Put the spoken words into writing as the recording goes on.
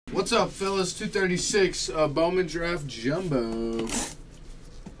What's up, fellas? 236 Bowman Draft Jumbo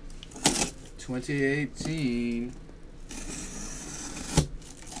 2018.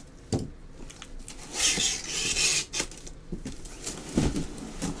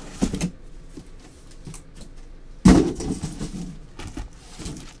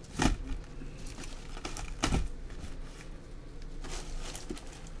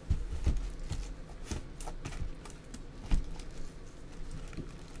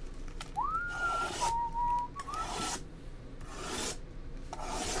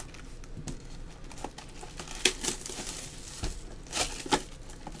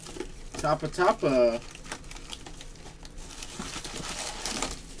 Toppa.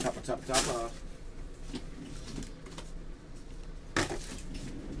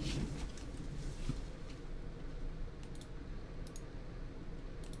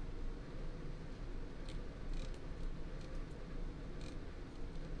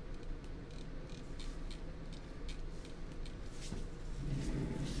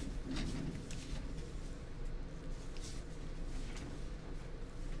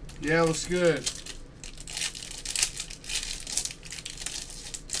 Yeah, looks good.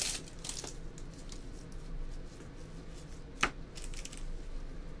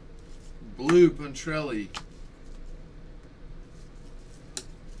 Blue Pontrelli.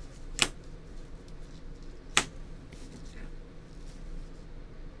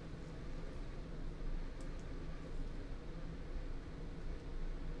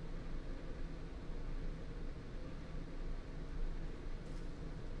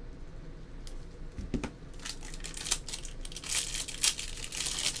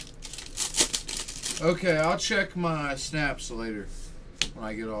 Okay, I'll check my snaps later when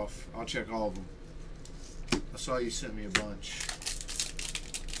I get off. I'll check all of them. I saw you sent me a bunch.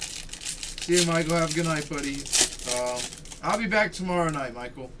 See you, Michael. Have a good night, buddy. I'll be back tomorrow night,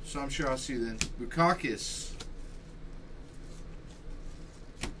 Michael, so I'm sure I'll see you then. Bukakis.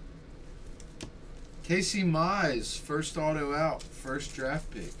 Casey Mize, first auto out, first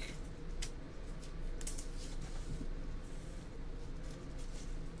draft pick.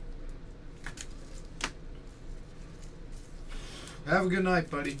 Have a good night,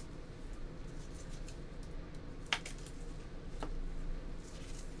 buddy.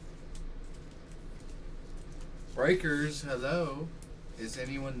 Breakers, hello. Is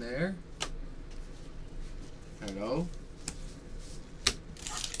anyone there? Hello?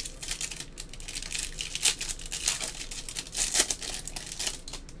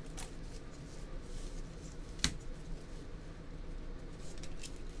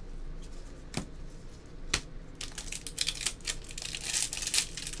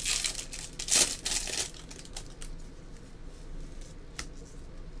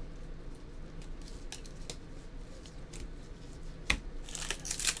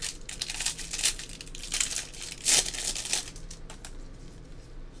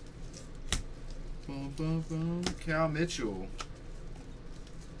 Cal Mitchell.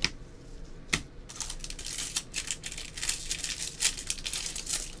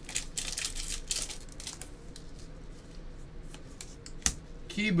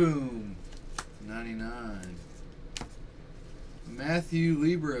 Keyboom, 99. Matthew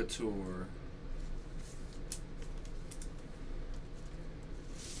Liberator.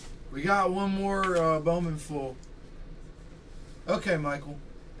 We got one more Bowman full. Okay, Michael.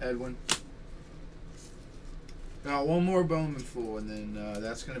 Edwin. Got one more Bowman full, and then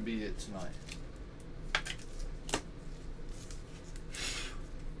that's going to be it tonight.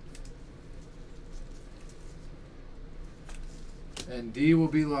 And D will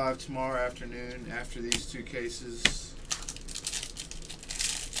be live tomorrow afternoon after these two cases.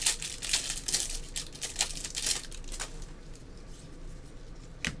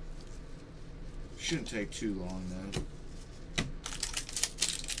 Shouldn't take too long, though.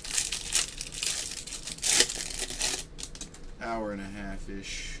 Hour and a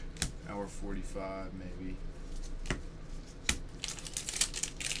half-ish. Hour 45, maybe.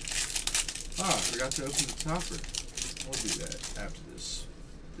 Ah, I forgot to open the topper. We'll do that after this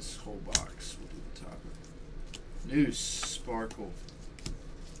whole box. We'll do the topper. Noose, Sparkle.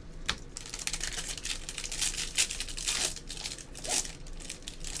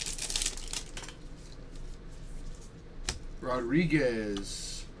 Rodriguez.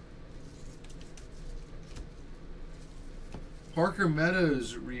 Parker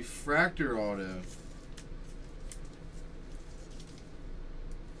Meadows refractor auto.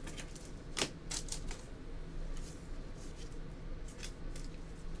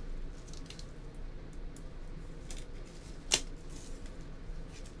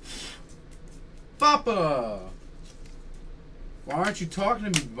 Papa. Why aren't you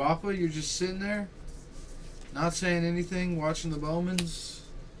talking to me, Bappa? You're just sitting there, not saying anything, watching the Bowmans.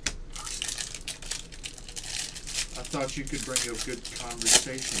 I thought you could bring a good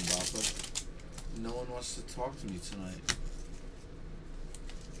conversation, Bappa. No one wants to talk to me tonight.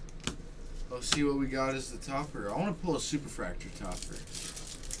 Let's see what we got as the topper. I want to pull a Superfractor topper.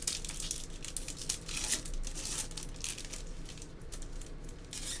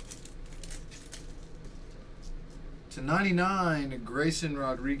 To 99, Grayson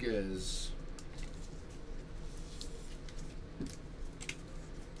Rodriguez.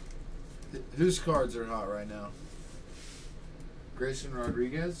 Whose cards are hot right now? Grayson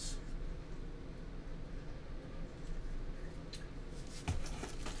Rodriguez?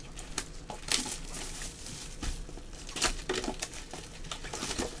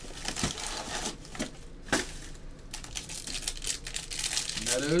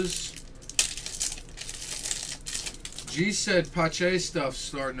 Meadows? G said Pache stuff's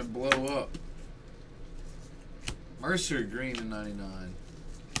starting to blow up. Mercer green to 99.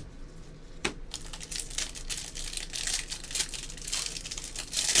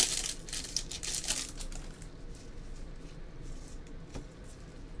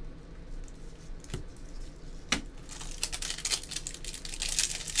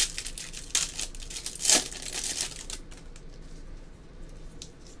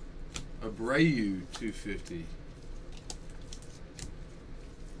 Abreu 250.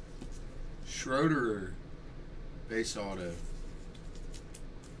 Schroeder base auto.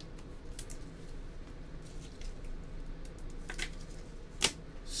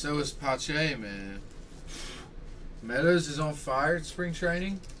 So is Pache, man. Meadows is on fire at spring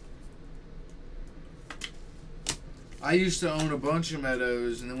training. I used to own a bunch of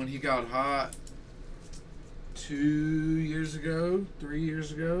Meadows, and then when he got hot 2 years ago, 3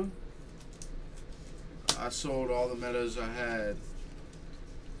 years ago, I sold all the Meadows I had.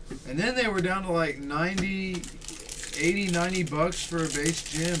 And then they were down to like 90, 80, 90 bucks for a base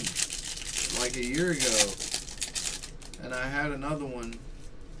gym like a year ago. And I had another one.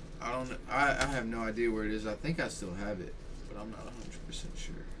 I have no idea where it is. I think I still have it, but I'm not 100%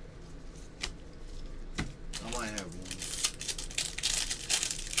 sure. I might have one.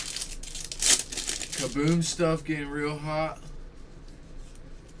 Kaboom stuff getting real hot.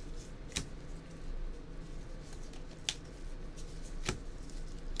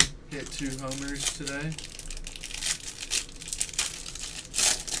 Hit 2 homers today.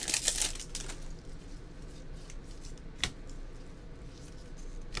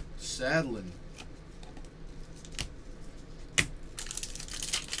 Sadlin.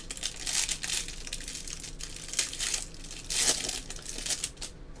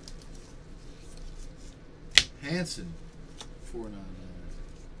 Hanson, 499.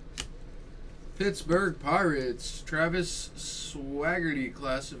 Pittsburgh Pirates, Travis Swaggerty,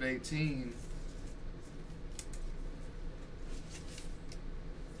 class of 18.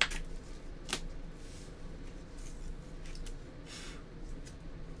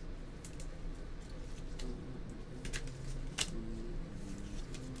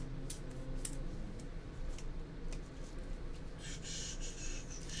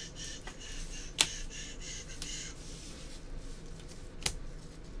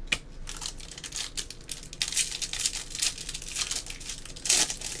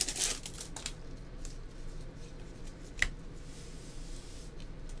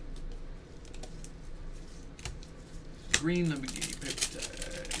 Green Lamborghini paper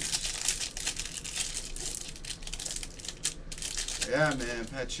tags. Yeah, man,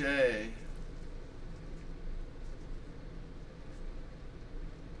 Pache.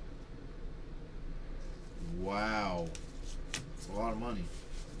 Wow. That's a lot of money.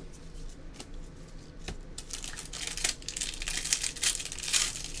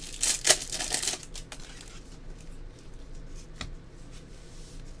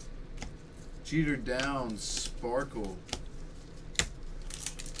 Jeter Downs, Sparkle.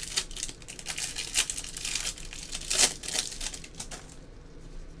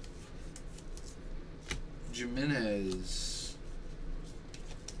 Jimenez.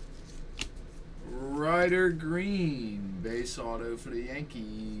 Ryder Green, base auto for the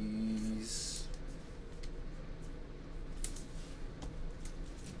Yankees.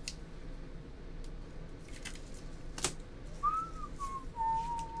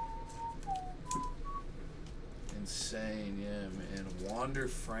 Insane, yeah, man. Wander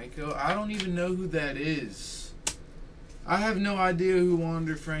Franco. I don't even know who that is. I have no idea who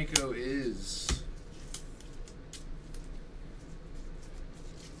Wander Franco is.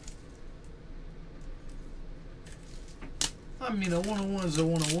 I mean, a 101 is a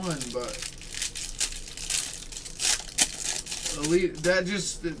 101, but Elite,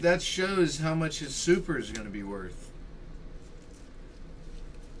 that shows how much his super is going to be worth.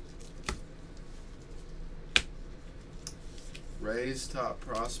 Rays top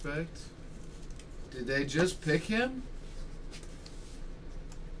prospect. Did they just pick him?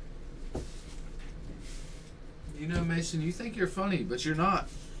 You know, Mason, you think you're funny, but you're not.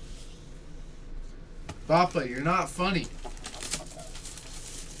 Bappa, you're not funny.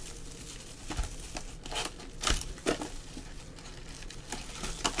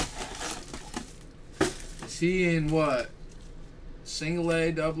 Is he in what? Single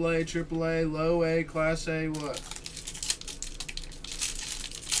A, double A, triple A, low A, class A, what?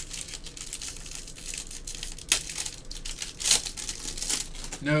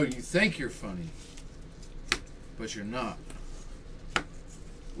 No, you think you're funny, but you're not.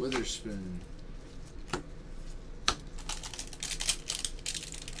 Witherspoon.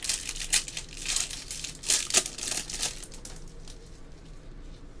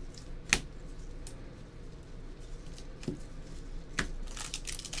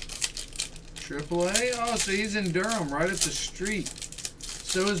 Triple A? Oh, so he's in Durham, right up the street.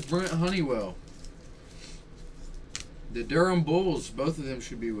 So is Brent Honeywell. The Durham Bulls, both of them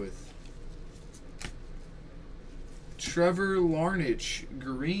should be with. Trevor Larnach,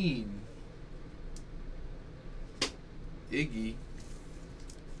 green. Iggy.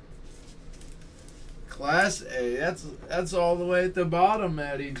 Class A, that's all the way at the bottom,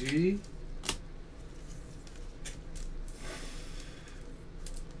 Matty G.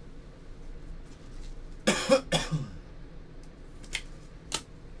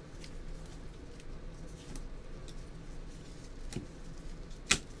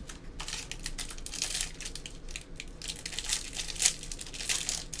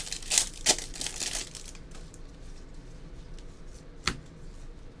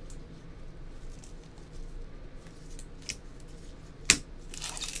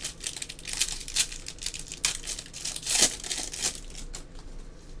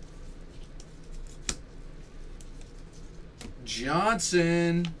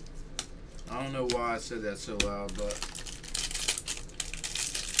 Johnson. I don't know why I said that so loud, but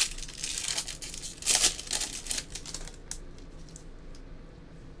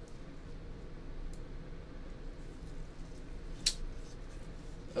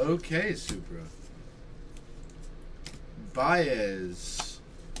okay, Supra. Baez.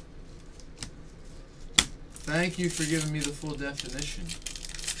 Thank you for giving me the full definition.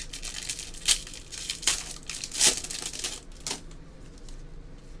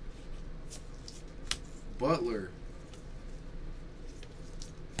 Butler.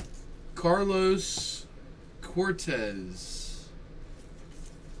 Carlos Cortez.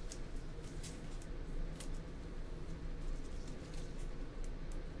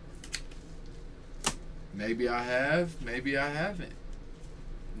 Maybe I have, maybe I haven't.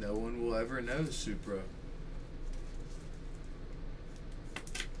 No one will ever know, Supra.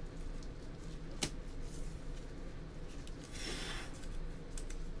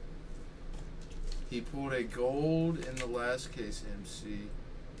 He pulled a gold in the last case, MC.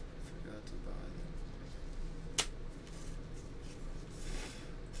 Forgot to buy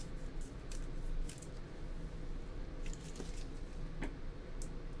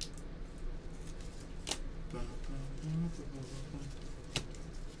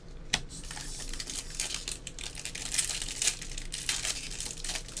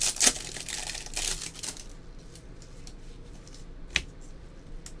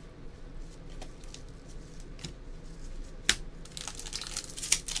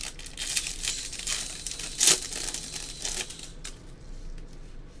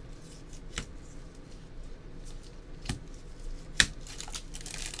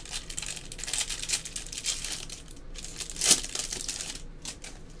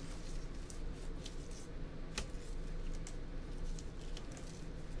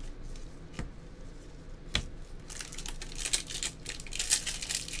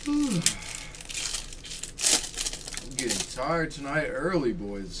I'm getting tired tonight early,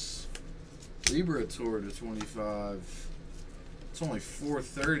 boys. Libra Tour to 25. It's only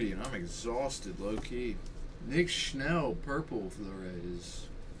 4:30 and I'm exhausted, low-key. Nick Schnell, purple for the Rays.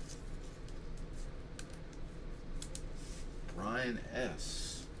 Brian S.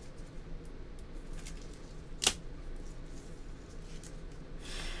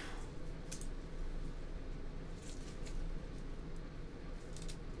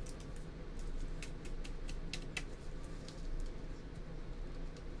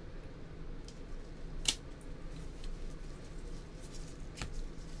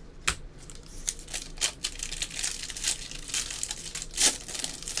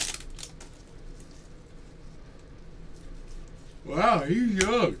 Wow, he's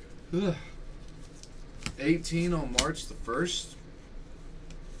young. Ugh. 18 on March the 1st.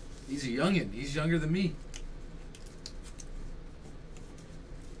 He's a youngin'. He's younger than me.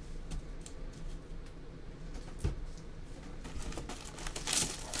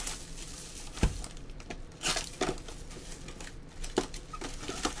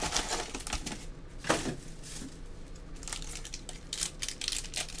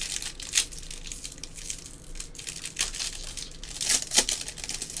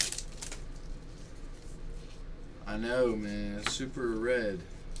 I know, man. Super red.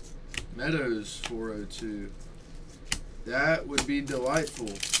 Meadows 402. That would be delightful.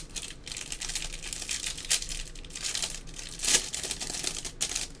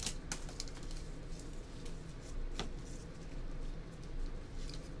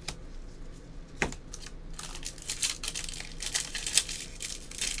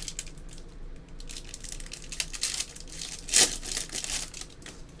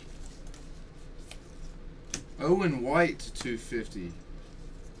 Owen White to 250.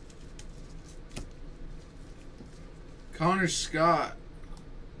 Connor Scott,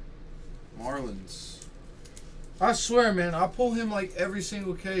 Marlins. I swear, man, I pull him like every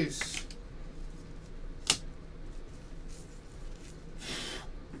single case.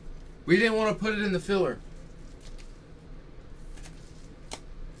 We didn't want to put it in the filler.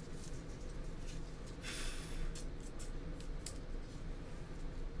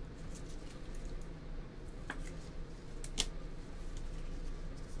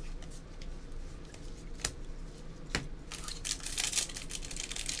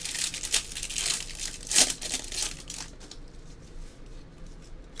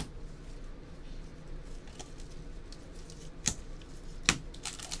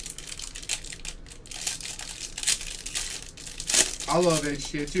 I love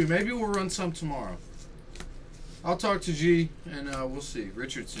HTA too. Maybe we'll run some tomorrow. I'll talk to G and we'll see.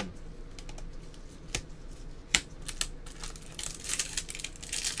 Richardson.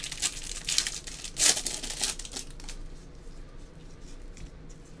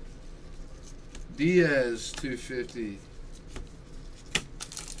 Diaz 250.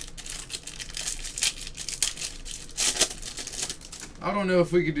 I don't know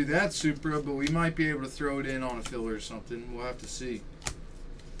if we could do that Supra, but we might be able to throw it in on a filler or something. We'll have to see.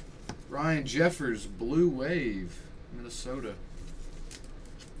 Ryan Jeffers, Blue Wave, Minnesota.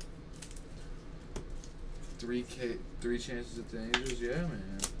 3 chances at the Angels. Yeah,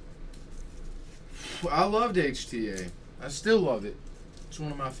 man. I loved HTA. I still love it. It's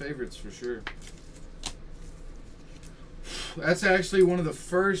one of my favorites for sure. That's actually one of the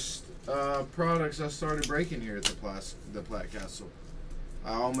first products I started breaking here at the Platt Castle.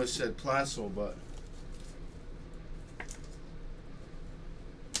 I almost said Placel, but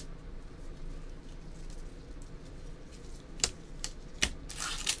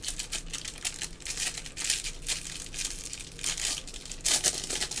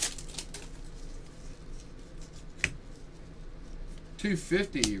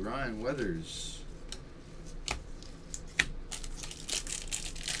 .250 Ryan Weathers.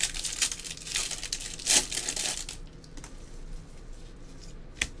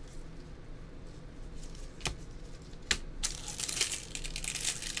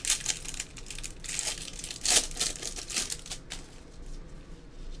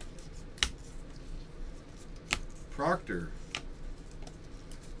 Proctor.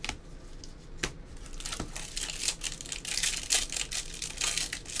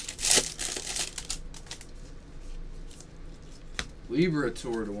 Libra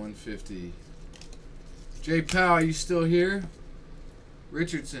Tour to 150. J Powell, you still here?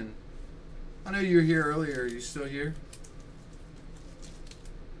 Richardson. I know you were here earlier. Are you still here?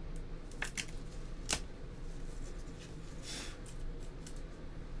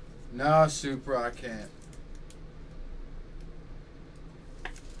 No, Super, I can't.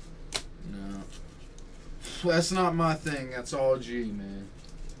 No. That's not my thing. That's all G, man.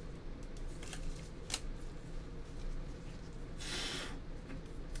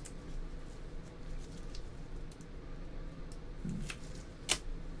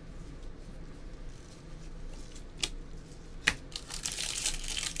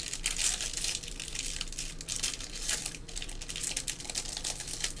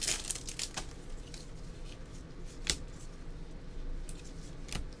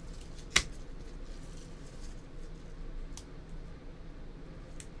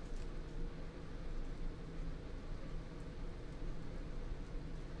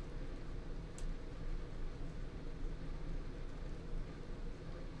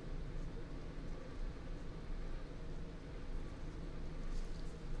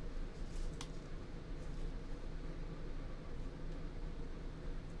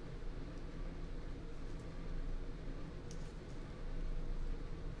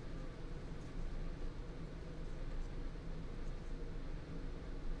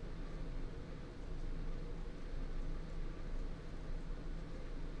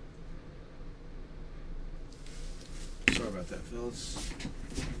 about that, fellas.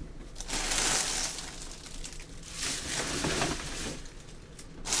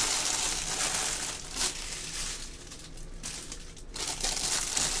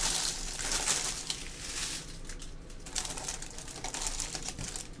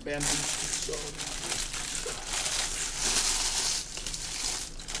 Bamboo.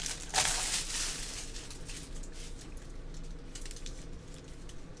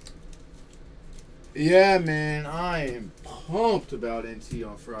 Yeah, man, I am pumped about NT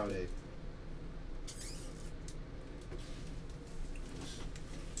on Friday.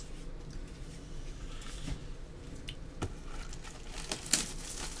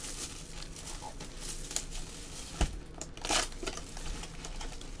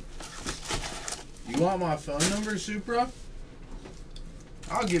 You want my phone number, Supra?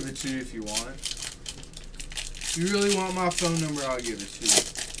 I'll give it to you if you want it. If you really want my phone number, I'll give it to you.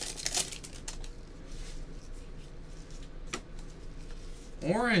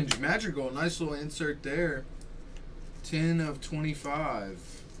 Orange, magical, nice little insert there. 10 of 25.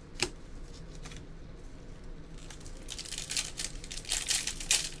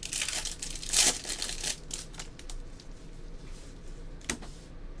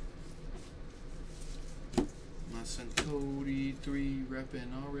 My son Cody, 3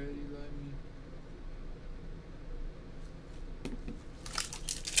 repping already, like me.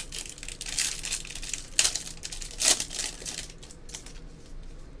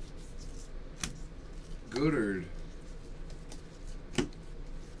 Goodard.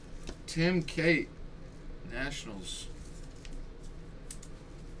 Tim Kate. Nationals.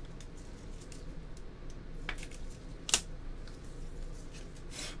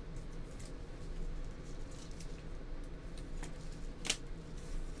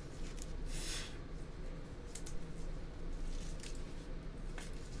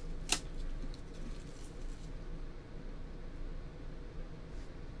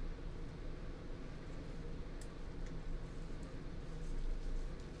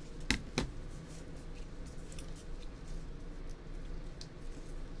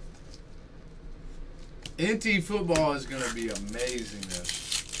 NT football is going to be amazing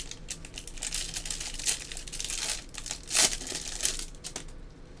this.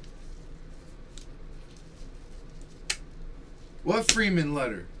 What Freeman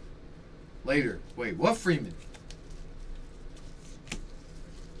letter? Later. Wait, what Freeman?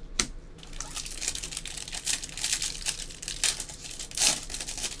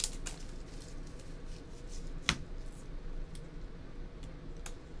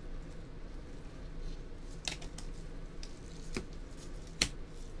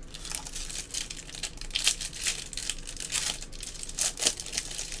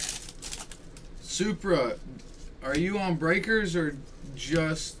 Supra, are you on Breakers or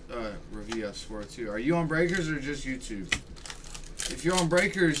just Review S402? Are you on Breakers or just YouTube? If you're on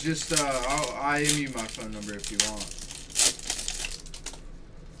Breakers, just I'll IM you my phone number if you want.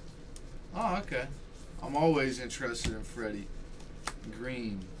 Oh, okay. I'm always interested in Freddie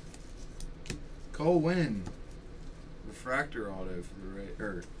Green. Cole Wynn, refractor auto for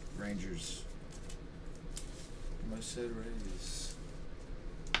the Rangers. I said Rays.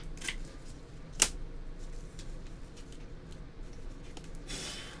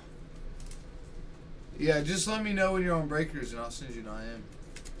 Yeah, just let me know when you're on Breakers and I'll send you an IM.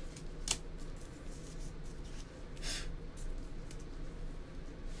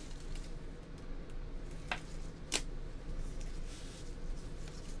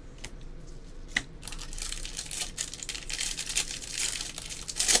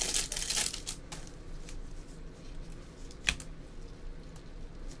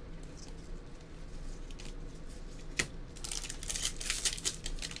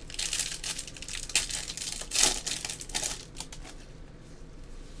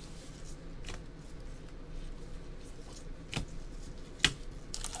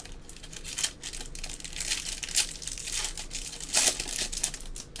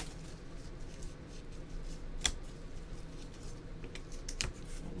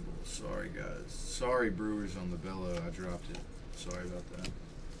 Sorry, guys. Sorry, Brewers on the bellow. I dropped it. Sorry about that.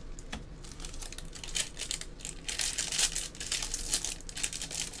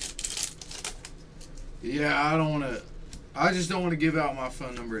 Yeah, I don't want to. I just don't want to give out my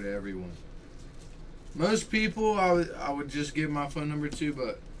phone number to everyone. Most people, I would just give my phone number to,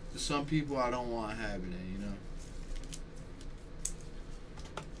 but to some people, I don't want having it. You know.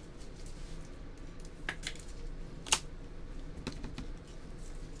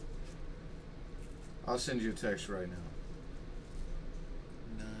 I'll send you a text right now.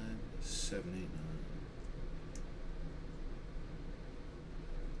 9789.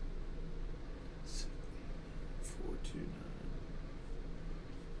 429.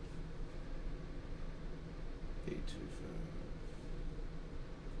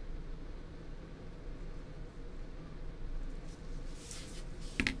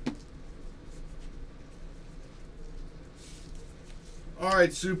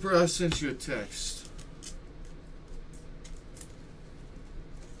 Alright, Super, I sent you a text.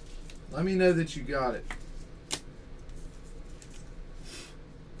 Let me know that you got it.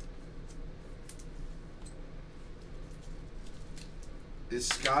 Is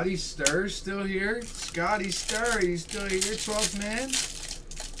Scotty Stir still here? Scotty Stir, he's still here, 12th man?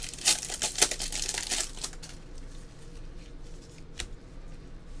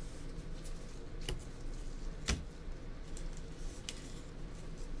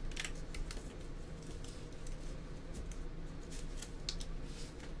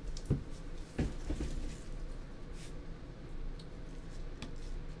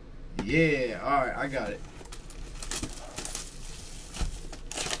 Yeah, alright, I got it.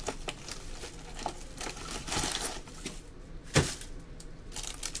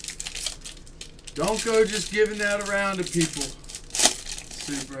 Don't go just giving that around to people,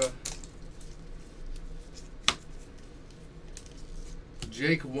 Supra.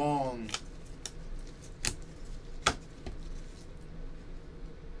 Jake Wong.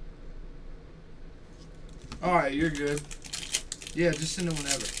 Alright, you're good. Yeah, just send it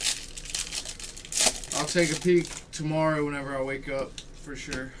whenever. I'll take a peek tomorrow whenever I wake up, for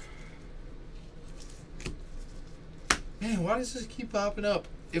sure. Man, why does this keep popping up?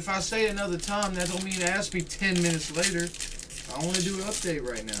 If I say it another time, that don't mean ask me 10 minutes later. I want to do an update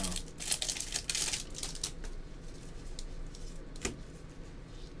right now.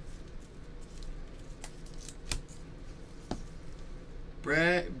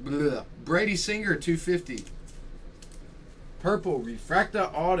 Brady Singer 250. Purple Refractor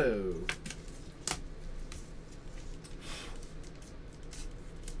Auto.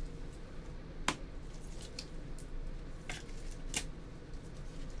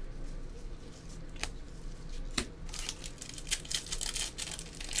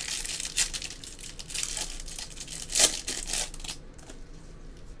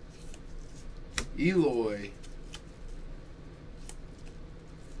 Eloy.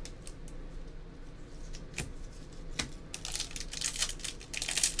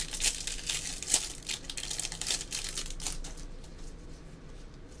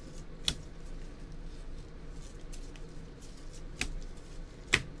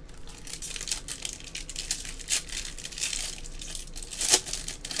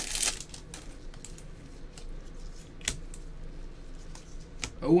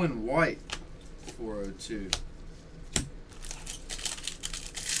 Owen White. 402.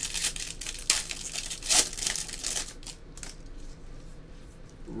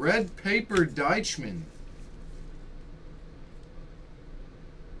 Red Paper Deichmann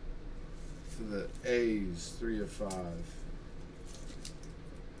for the A's, 3 of 5.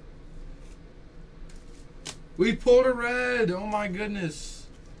 We pulled a red. Oh my goodness.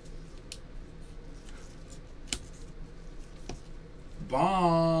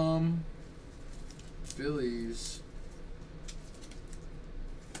 Bomb. Phillies.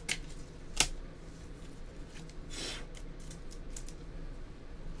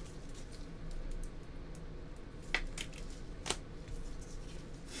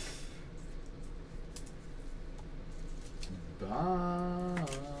 Bomb.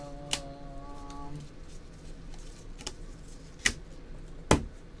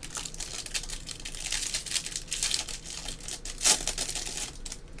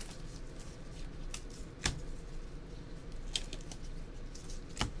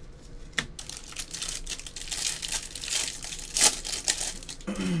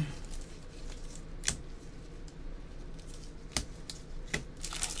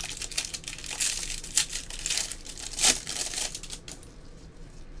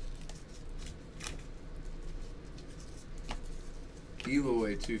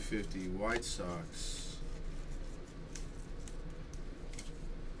 Eloy 250, White Sox.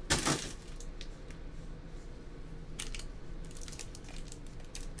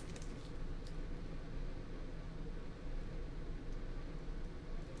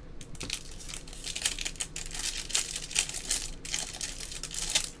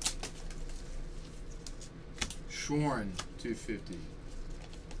 Schwarn 250.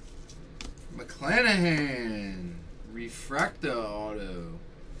 McClanahan. Refractor Auto.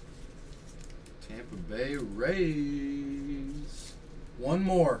 Tampa Bay Rays. One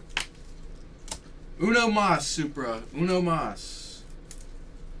more. Uno Mas, Supra. Uno Mas.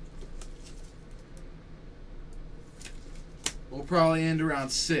 We'll probably end around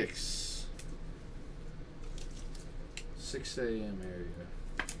 6. 6 a.m. area.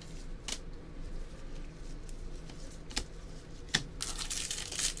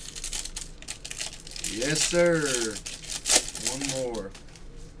 Yes, sir. One more.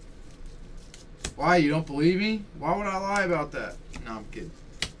 Why? You don't believe me? Why would I lie about that? No, I'm kidding.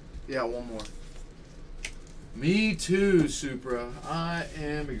 Yeah, one more. Me too, Supra. I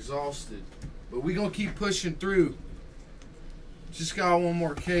am exhausted. But we gonna keep pushing through. Just got one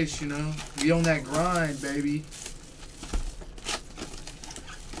more case, you know. We on that grind, baby.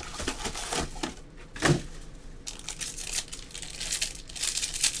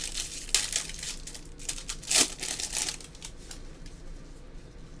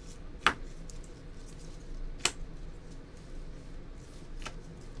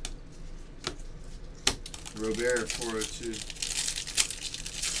 Robert 402.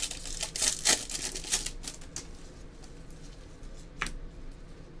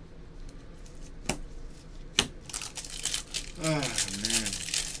 Oh, man.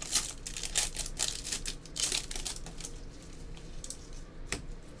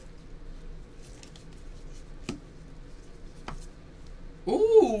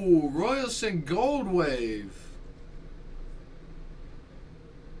 Ooh, Royalson Gold Wave.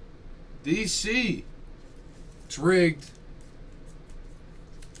 DC. It's rigged.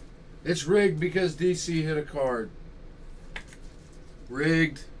 It's rigged because DC hit a card.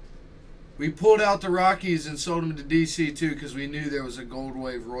 Rigged. We pulled out the Rockies and sold them to DC too because we knew there was a Gold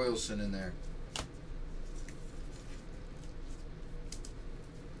Wave Royalson in there.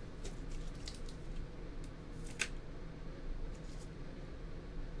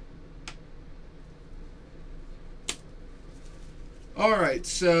 Alright,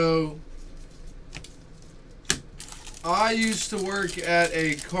 so I used to work at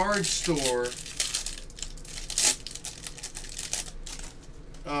a card store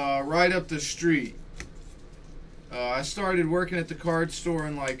right up the street. I started working at the card store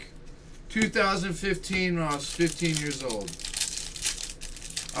in like 2015 when I was 15 years old.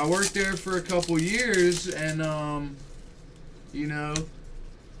 I worked there for a couple years and, you know,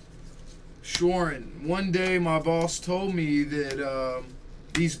 sure, and one day my boss told me that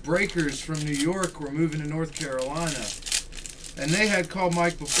these breakers from New York were moving to North Carolina. And they had called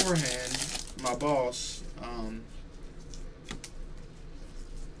Mike beforehand, my boss,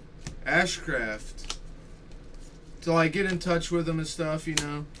 Ashcraft, to like get in touch with them and stuff, you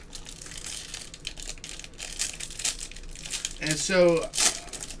know. And so,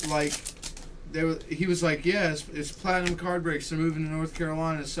 like, he was like, yeah, it's Platinum Card Breaks. They're moving to North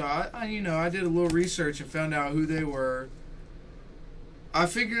Carolina. So I you know, I did a little research and found out who they were. I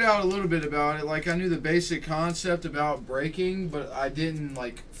figured out a little bit about it. Like, I knew the basic concept about breaking, but I didn't,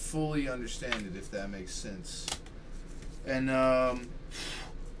 like, fully understand it, if that makes sense. And,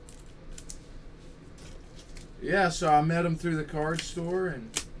 yeah, so I met him through the card store,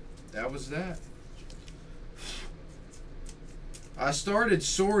 and that was that. I started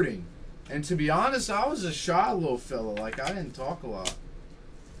sorting. And to be honest, I was a shy little fella. Like, I didn't talk a lot.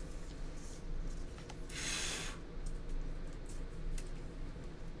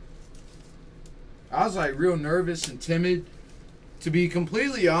 I was like real nervous and timid. To be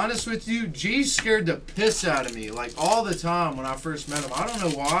completely honest with you, G scared the piss out of me like all the time when I first met him. I don't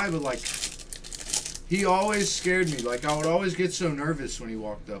know why, but like he always scared me. Like I would always get so nervous when he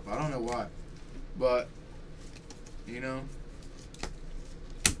walked up. I don't know why. But you know,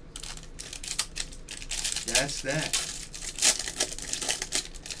 that's that.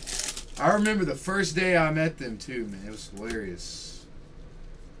 I remember the first day I met them too, man. It was hilarious.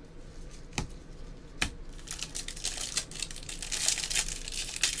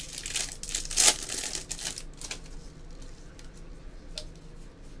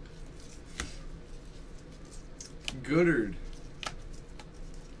 Goodard.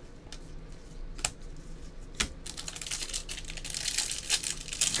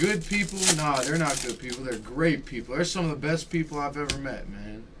 Good people? Nah, they're not good people. They're great people. They're some of the best people I've ever met,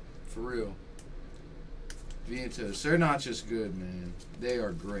 man. For real. Vientos. They're not just good, man. They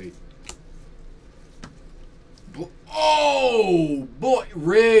are great. Oh, boy.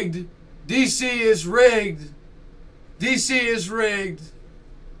 Rigged. DC is rigged. DC is rigged.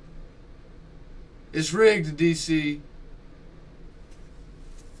 It's rigged, DC.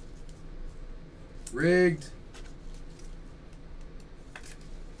 Rigged.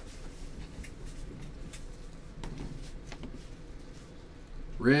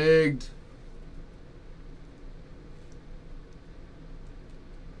 Rigged.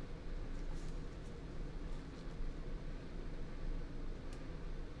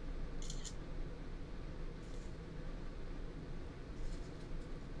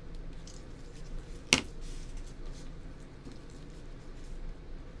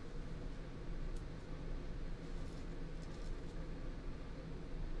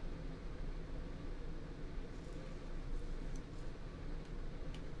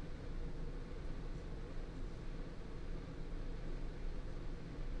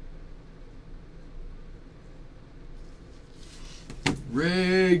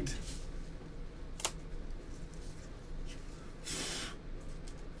 Rigged.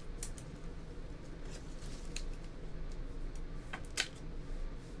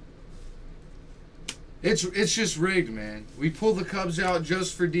 It's just rigged, man. We pull the Cubs out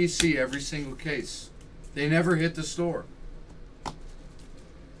just for DC every single case. They never hit the store.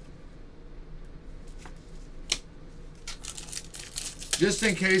 Just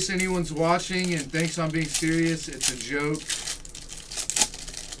in case anyone's watching and thinks I'm being serious, it's a joke.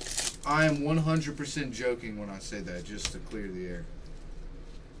 I am 100% joking when I say that, just to clear the air.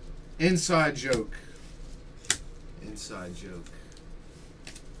 Inside joke. Inside joke.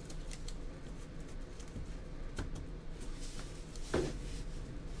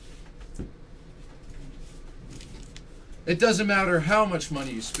 It doesn't matter how much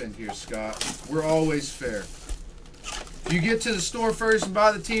money you spend here, Scott. We're always fair. If you get to the store first and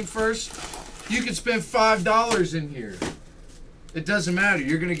buy the team first, you can spend $5 in here. It doesn't matter.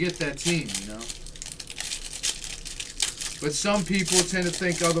 You're going to get that team, you know. But some people tend to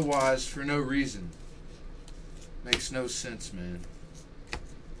think otherwise for no reason. Makes no sense, man.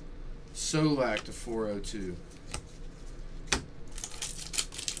 Solak to 402.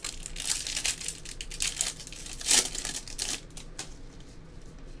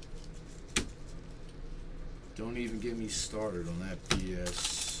 Don't even get me started on that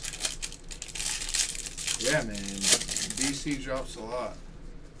BS. Yeah, man. DC drops a lot.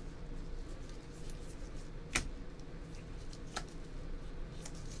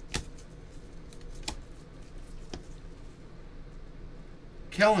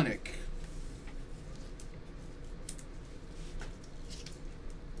 Kellenic.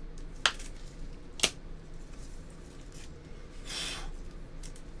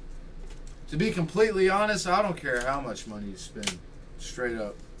 To be completely honest, I don't care how much money you spend. Straight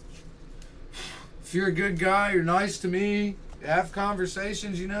up. If you're a good guy, you're nice to me, you have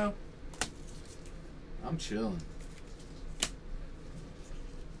conversations, you know, I'm chilling.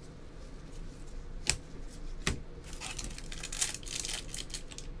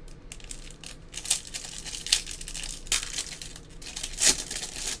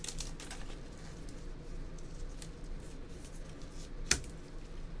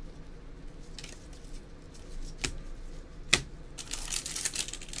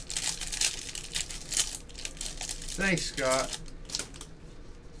 Thanks, Scott.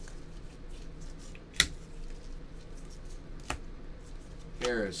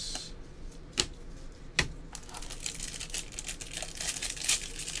 Harris.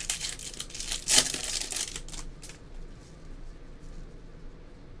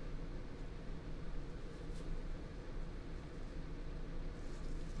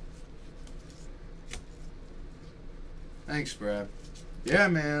 Thanks, Brad. Yeah,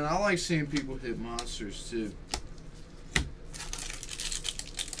 man, I like seeing people hit monsters, too.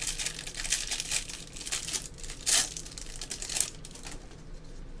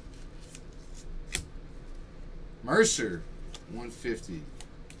 Mercer, 150.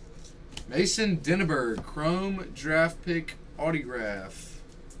 Mason Denneberg, Chrome Draft Pick Autograph.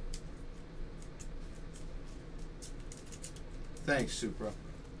 Thanks, Supra.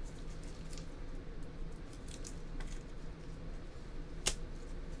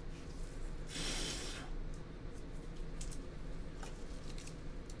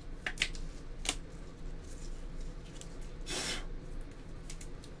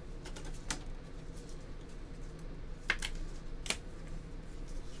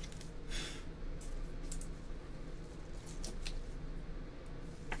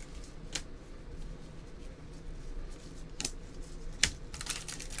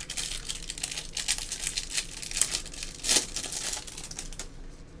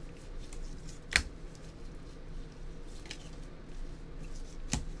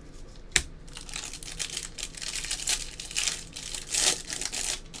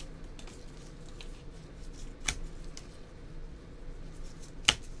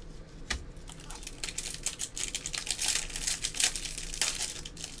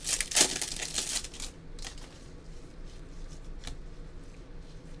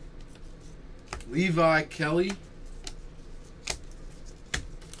 Levi Kelly.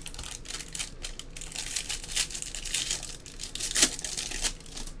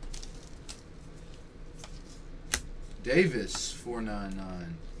 Davis,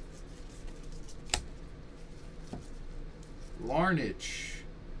 499. Larnach.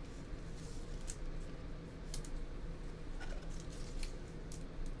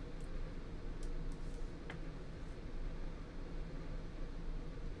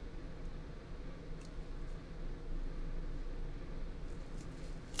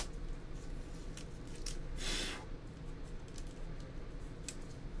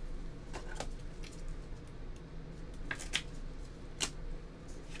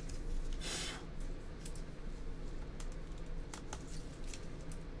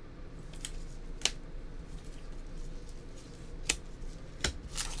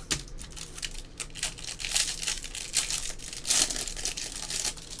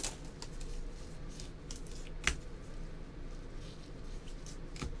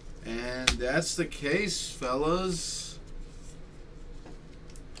 that's the case, fellas.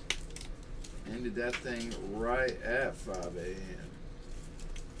 Ended that thing right at 5 a.m.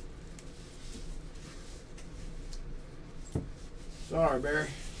 Sorry, Barry.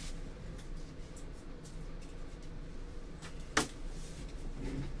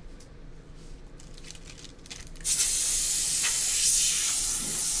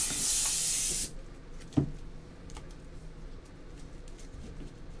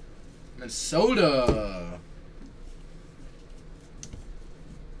 Minnesota.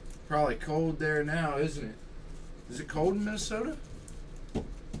 Probably cold there now, isn't it? Is it cold in Minnesota?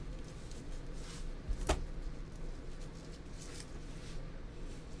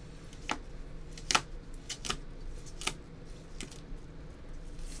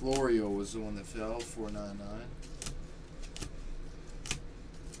 Florio was the one that fell, 499.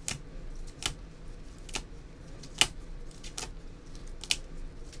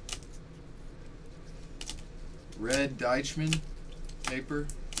 Red Deichmann paper.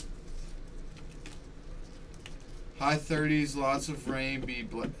 High 30s, lots of rain,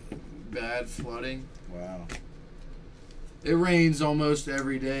 bad flooding. Wow. It rains almost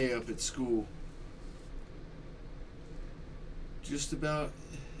every day up at school. Just about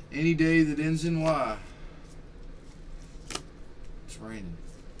any day that ends in Y. It's raining.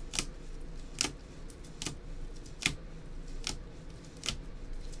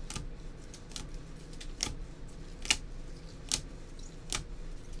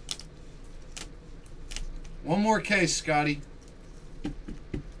 One more case, Scotty.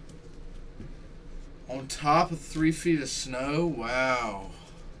 On top of 3 feet of snow? Wow.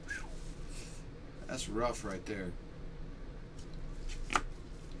 That's rough right there.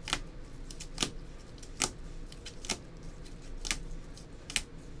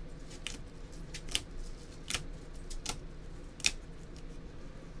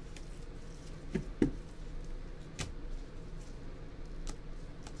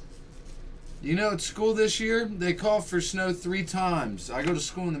 You know, at school this year, they called for snow 3 times. I go to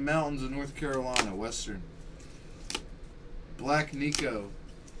school in the mountains of North Carolina, Western. Black Nico,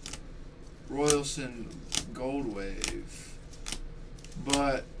 Royalson, Gold Wave.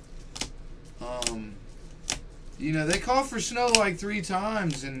 But, you know, they called for snow like 3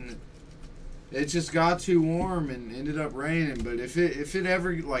 times, and it just got too warm and ended up raining. But if it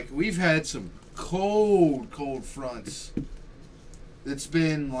ever, like, we've had some cold fronts. It's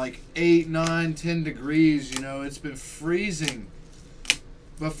been like 8, 9, 10 degrees, you know, it's been freezing.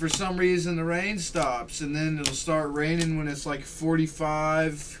 But for some reason the rain stops, and then it'll start raining when it's like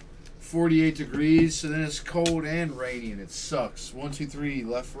 45, 48 degrees, so then it's cold and rainy, and it sucks. 1, 2, 3,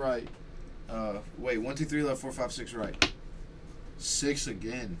 left, right. Wait, 1, 2, 3, left, 4, 5, 6, right. 6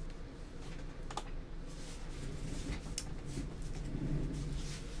 again.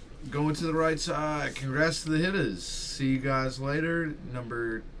 Going to the right side. Congrats to the hitters. See you guys later.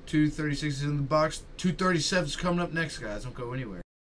 Number 236 is in the box. 237 is coming up next, guys. Don't go anywhere.